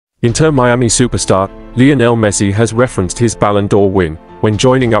Inter Miami superstar Lionel Messi has referenced his Ballon d'Or win when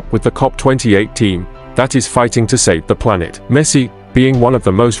joining up with the COP28 team that is fighting to save the planet. Messi, being one of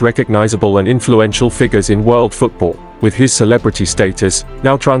the most recognizable and influential figures in world football, with his celebrity status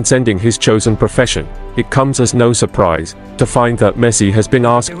now transcending his chosen profession, it comes as no surprise to find that Messi has been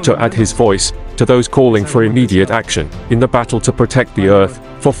asked to add his voice to those calling for immediate action in the battle to protect the Earth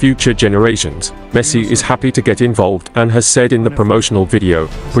for future generations. Messi is happy to get involved and has said in the promotional video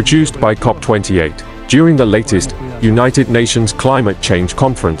produced by COP28 during the latest United Nations Climate Change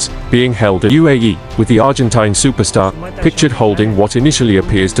Conference being held in UAE, with the Argentine superstar pictured holding what initially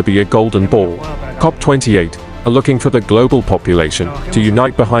appears to be a golden ball. COP28 are looking for the global population to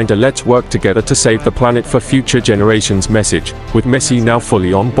unite behind a "let's work together to save the planet for future generations" message, with Messi now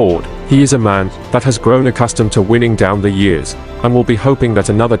fully on board. He is a man that has grown accustomed to winning down the years, and will be hoping that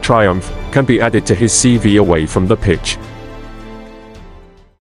another triumph can be added to his CV away from the pitch.